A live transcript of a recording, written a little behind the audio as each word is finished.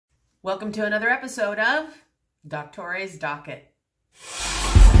Welcome to another episode of DOCTORE'S Docket.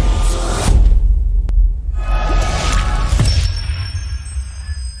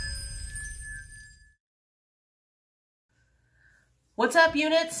 What's up,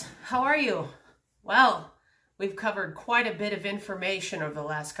 units? How are you? Well, we've covered quite a bit of information over the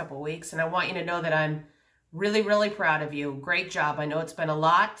last couple of weeks, and I want you to know that I'm really proud of you. Great job. I know it's been a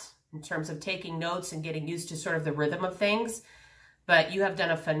lot in terms of taking notes and getting used to sort of the rhythm of things, but you have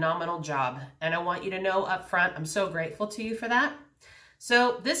done a phenomenal job, and I want you to know up front, I'm so grateful to you for that.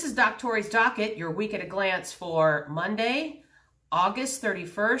 So this is DOCTORE'S Docket, your week at a glance for Monday, August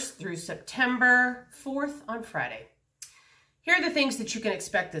 31st through September 4th on Friday. Here are the things that you can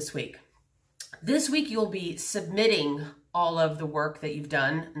expect this week. This week you'll be submitting all of the work that you've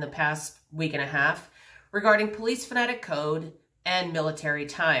done in the past week and a half regarding police phonetic code and military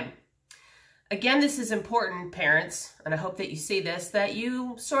time. Again, this is important, parents, and I hope that you see this, that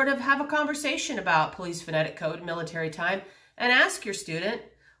you sort of have a conversation about police phonetic code and military time and ask your student,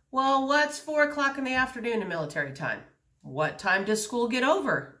 well, what's 4 o'clock in the afternoon in military time? What time does school get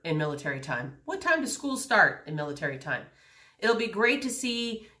over in military time? What time does school start in military time? It'll be great to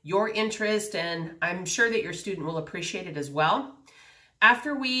see your interest, and I'm sure that your student will appreciate it as well.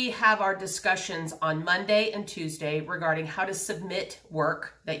 After we have our discussions on Monday and Tuesday regarding how to submit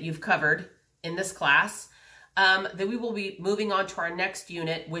work that you've covered in this class, then we will be moving on to our next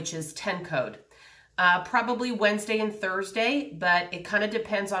unit, which is 10 code. Probably Wednesday and Thursday, but it kind of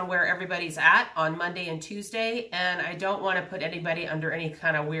depends on where everybody's at on Monday and Tuesday, and I don't want to put anybody under any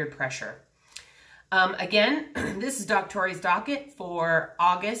kind of weird pressure. Again, this is DOCTORE'S Docket for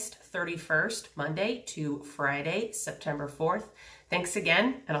August 31st, Monday to Friday, September 4th. Thanks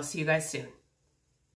again, and I'll see you guys soon.